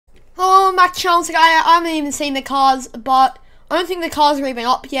back to channel. I haven't even seen the cards, but I don't think the cards are even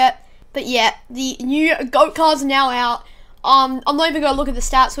up yet. But yeah, the new GOAT cards are now out. I'm not even going to look at the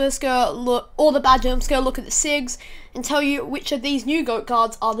stats. We're just going to look, or the badge. I'm just going to look at the SIGs and tell you which of these new GOAT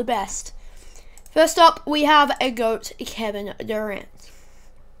cards are the best. First up, we have a GOAT Kevin Durant.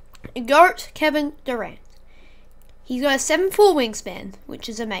 A GOAT Kevin Durant. He's got a 7'4" wingspan, which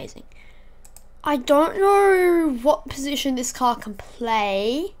is amazing. I don't know what position this card can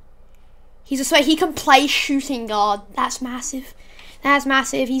play. He can play shooting guard. That's massive. That's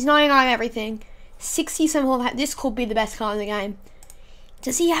massive. He's 99 everything. 67. This could be the best card in the game.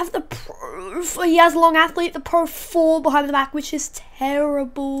 Does he have the pro? He has long athlete, the pro 4 behind the back, which is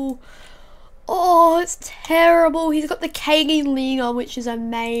terrible. Oh, it's terrible. He's got the KG Liga, which is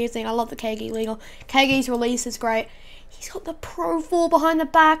amazing. I love the KG Liga. KG's release is great. He's got the pro 4 behind the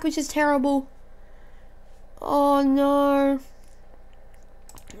back, which is terrible. Oh no.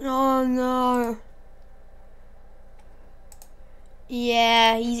 Oh no.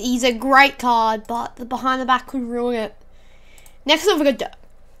 Yeah, he's a great card, but the behind the back could ruin it. Next up, we got Dirk.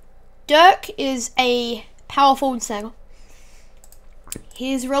 Dirk is a power forward center.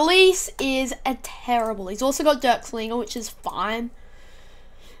 His release is terrible. He's also got Dirk's Liga, which is fine.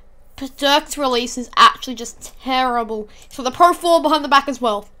 But Dirk's release is actually just terrible. He's got the pro 4 behind the back as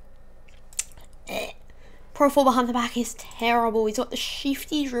well. Pro 4 behind the back is terrible. He's got the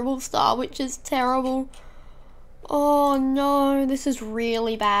shifty dribble star, which is terrible. Oh no, this is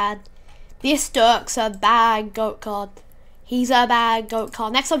really bad. This Dirk's a bad GOAT card. He's a bad GOAT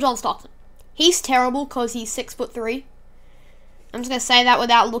card. Next up, John Stockton. He's terrible because he's 6'3". I'm just going to say that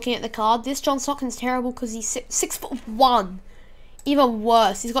without looking at the card. This John Stockton's terrible because he's 6'1". Even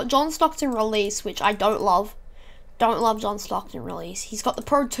worse, he's got John Stockton release, which I don't love. Don't love John Stockton release. He's got the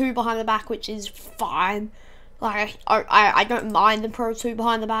Pro 2 behind the back, which is fine. Like, I don't mind the Pro 2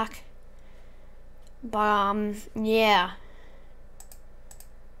 behind the back. But, yeah.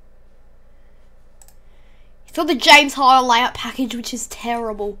 He's got the James Harden layout package, which is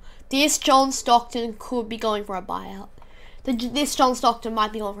terrible. This John Stockton could be going for a buyout. This John Stockton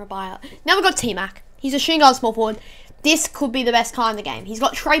might be going for a buyout. Now we've got T-Mac. He's a shooting guard small forward. This could be the best card in the game. He's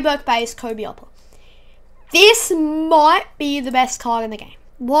got Trey Burke base, Kobe Upper. This might be the best card in the game.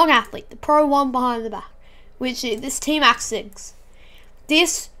 Long athlete, the Pro 1 behind the back. Which is this T-Mac 6.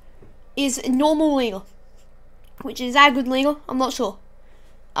 This is normal legal. Which is that good legal? I'm not sure.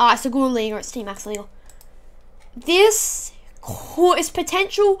 It's a good legal. It's T-Mac's legal. This is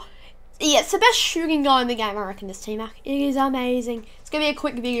potential. Yeah, it's the best shooting guy in the game, I reckon, this T-Mac. It is amazing. It's going to be a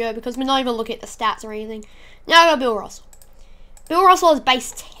quick video because we're not even looking at the stats or anything. Now I got Bill Russell. Bill Russell is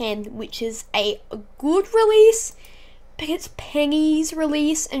base 10, which is a good release. But it's Penny's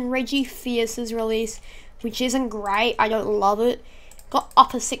release and Reggie Fierce's release, which isn't great. I don't love it. Got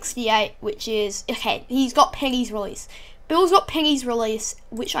upper 68, which is, okay, he's got Penny's release. Bill's got Penny's release,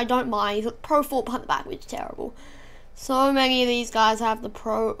 which I don't mind. He's got Pro 4 behind the back, which is terrible. So many of these guys have the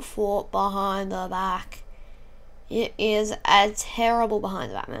Pro 4 behind the back. It is a terrible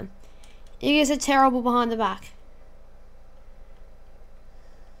behind the back, man. It is a terrible behind the back.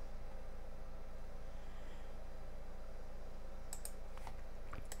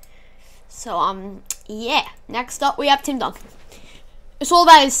 So, yeah. Next up, we have Tim Duncan. It's all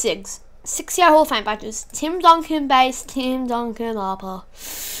about his SIGs. 6-year Hall of Fame badges. Tim Duncan base, Tim Duncan upper.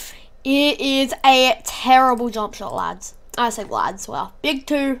 It is a terrible jump shot, lads. I say lads, well. Big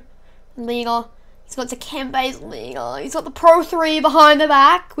 2, Liga. He's got the Kembe's Liga. He's got the Pro 3 behind the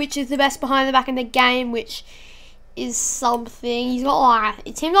back, which is the best behind the back in the game, which is something. He's got like,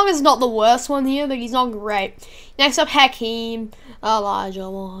 Tim Duncan's not the worst one here, but he's not great. Next up, Hakeem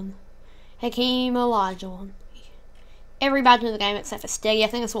Olajuwon. Hakeem Olajuwon. Every badge in the game except for Steady. I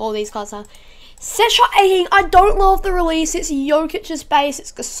think that's what all these cards are. Set shot 18. I don't love the release. It's Jokic's base.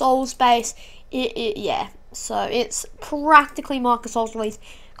 It's Gasol's base. Yeah. So it's practically Marc Gasol's release.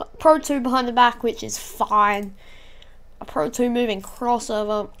 Got Pro 2 behind the back, which is fine. A Pro 2 moving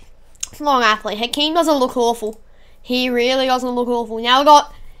crossover. Long athlete. Hakeem doesn't look awful. He really doesn't look awful. Now we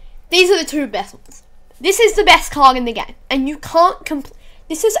got, these are the two best ones. This is the best card in the game, and you can't complain.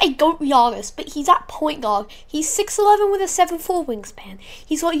 This is a GOAT Giannis, but he's at point guard. He's 6'11" with a 7'4" wingspan.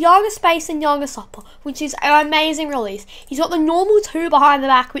 He's got Giannis base and Giannis upper, which is an amazing release. He's got the normal 2 behind the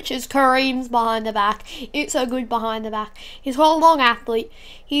back, which is Kareem's behind the back. It's a good behind the back. He's got a long athlete.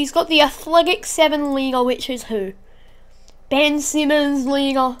 He's got the Athletic 7 Liga, which is who? Ben Simmons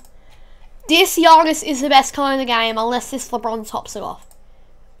Liga. This Giannis is the best card in the game, unless this LeBron tops it off.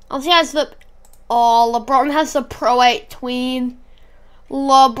 LeBron has the Pro 8 tween.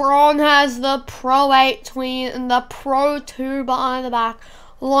 LeBron has the Pro 8 tween and the Pro 2 behind the back.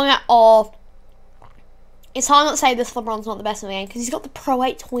 It's hard not to say this LeBron's not the best in the game because he's got the Pro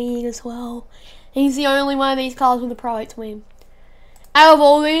 8 tween as well. He's the only one of these cards with the Pro 8 tween. Out of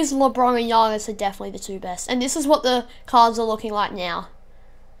all these, LeBron and Giannis are definitely the two best. And this is what the cards are looking like now.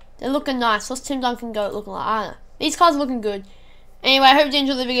 They're looking nice. What's Tim Duncan GOAT looking like? I don't know. These cards are looking good. Anyway, I hope you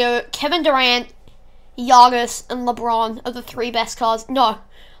enjoyed the video. Kevin Durant, Giannis, and LeBron are the three best cards. No.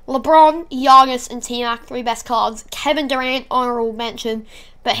 LeBron, Giannis, and T-Mac, three best cards. Kevin Durant, honorable mention.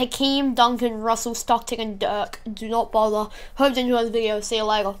 But Hakeem, Duncan, Russell, Stockton, and Dirk, do not bother. Hope you enjoyed the video. See you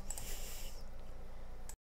later.